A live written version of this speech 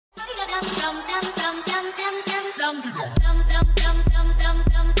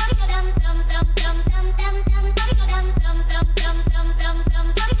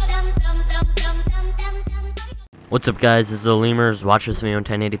What's up guys, this is the Lemurs. Watch with me on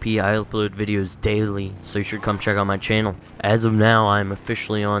 1080p. I upload videos daily, so you should come check out my channel. As of now, I'm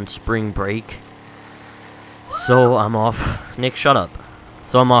officially on spring break. So I'm off. Nick, shut up.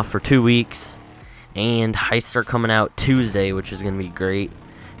 So I'm off for 2 weeks, and heists are coming out Tuesday, which is going to be great.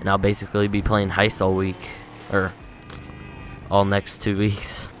 And I'll basically be playing heists all week, or all next 2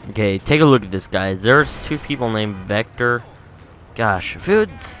 weeks. Okay, take a look at this, guys. There's two people named Vector. Gosh, if it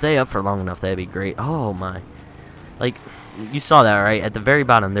would stay up for long enough, that'd be great. Oh my. Like, you saw that, right? At the very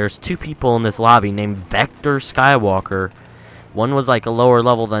bottom, there's two people in this lobby named Vector Skywalker. One was like a lower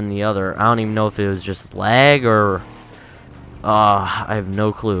level than the other. I don't even know if it was just lag or... I have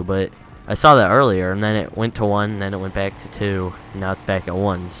no clue, but I saw that earlier, and then it went to 1, and then it went back to 2, and now it's back at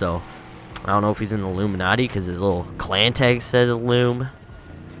 1, so... I don't know if he's in the Illuminati, because his little clan tag says Illum.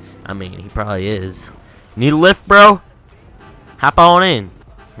 I mean, he probably is. Need a lift, bro? Hop on in.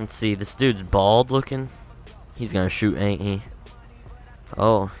 Let's see, this dude's bald looking. He's gonna shoot, ain't he?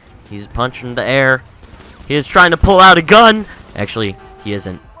 Oh, he's punching the air. He is trying to pull out a gun. Actually, he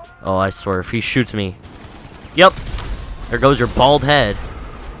isn't. Oh, I swear, if he shoots me. Yep. There goes your bald head.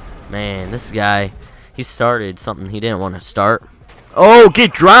 Man, this guy, he started something he didn't want to start. Oh,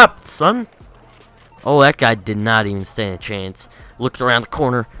 get dropped, son. Oh, that guy did not even stand a chance. Looked around the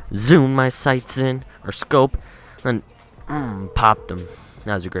corner, zoomed my sights in, or scope, then popped him.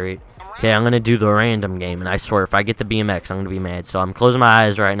 That was great. Okay, I'm going to do the random game, and I swear, if I get the BMX, I'm going to be mad. So I'm closing my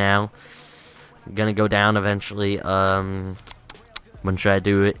eyes right now. I'm going to go down eventually. When should I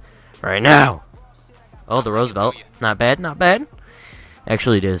do it? Right now! Oh, the Roosevelt. Not bad, not bad.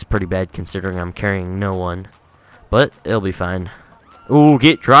 Actually, it is pretty bad considering I'm carrying no one. But it'll be fine. Ooh,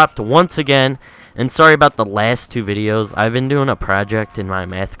 get dropped once again. And sorry about the last 2 videos. I've been doing a project in my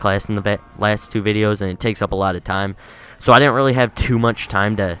math class in the last 2 videos, and it takes up a lot of time. So I didn't really have too much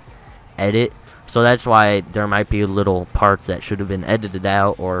time to edit, so that's why there might be little parts that should have been edited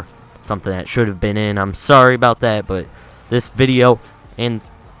out or something that should have been in. I'm sorry about that, but this video and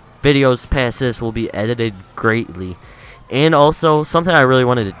videos past this will be edited greatly. And also, something I really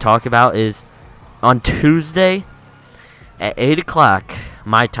wanted to talk about is on Tuesday at 8 o'clock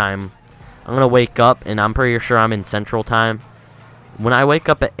my time, I'm gonna wake up, and I'm pretty sure I'm in Central Time. When I wake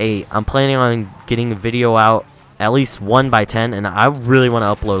up at 8, I'm planning on getting a video out at least 1 by 10, and I really want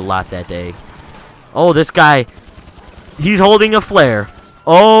to upload a lot that day. Oh, this guy, he's holding a flare.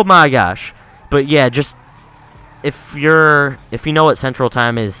 Oh my gosh. But yeah, just if you know what Central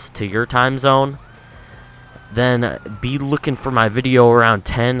Time is to your time zone, then be looking for my video around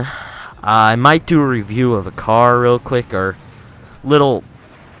 10. I might do a review of a car real quick, or little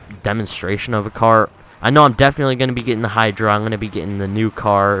demonstration of a car. I know I'm definitely going to be getting the Hydra. I'm going to be getting the new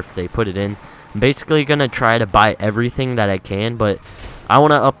car if they put it in. I'm basically going to try to buy everything that I can, but I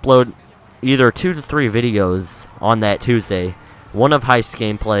want to upload either 2 to 3 videos on that Tuesday. One of heist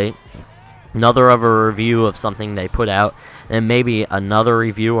gameplay, another of a review of something they put out, and maybe another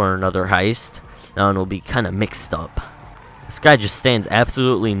review or another heist. And it'll be kind of mixed up. This guy just stands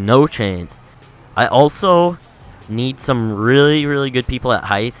absolutely no chance. I also need some really, really good people at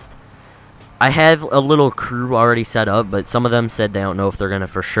heist. I have a little crew already set up, but some of them said they don't know if they're going to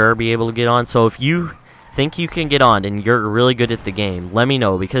for sure be able to get on. So if you think you can get on and you're really good at the game, let me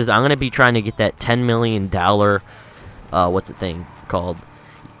know, because I'm going to be trying to get that $10 million, what's the thing called?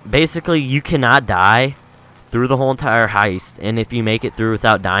 Basically, you cannot die through the whole entire heist, and if you make it through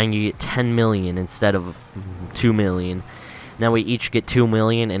without dying, you get 10 million instead of 2 million. Now we each get 2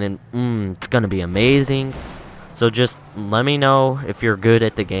 million, and then, it's going to be amazing. So just let me know if you're good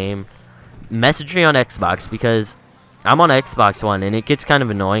at the game. Message me on Xbox, because I'm on Xbox One, and it gets kind of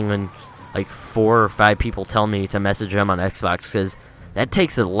annoying when like 4 or 5 people tell me to message them on Xbox, because that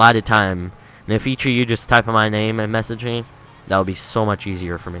takes a lot of time. And if each of you just type in my name and message me, that would be so much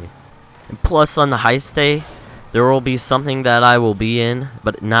easier for me. And plus, on the heist day, there will be something that I will be in,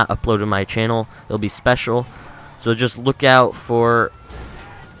 but not uploaded to my channel. It'll be special, so just look out for...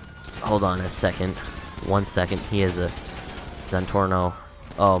 Hold on a second. 1 second. He is a Zentorno.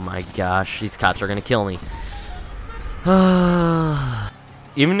 Oh my gosh, these cops are gonna kill me.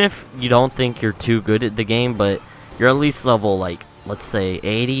 Even if you don't think you're too good at the game, but you're at least level, like, let's say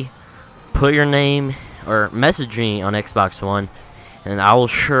 80, put your name or message me on Xbox One, and I will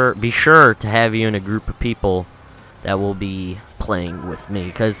be sure to have you in a group of people that will be playing with me.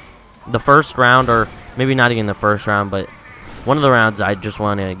 Because the first round, or maybe not even the first round, but one of the rounds, I just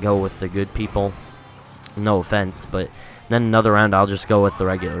want to go with the good people. No offense, but then another round I'll just go with the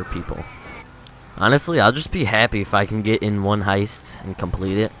regular people. Honestly, I'll just be happy if I can get in one heist and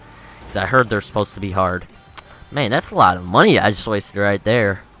complete it, because I heard they're supposed to be hard. Man, that's a lot of money I just wasted right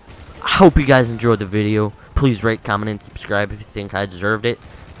there. I hope you guys enjoyed the video. Please rate, comment, and subscribe if you think I deserved it.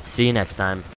 See you next time.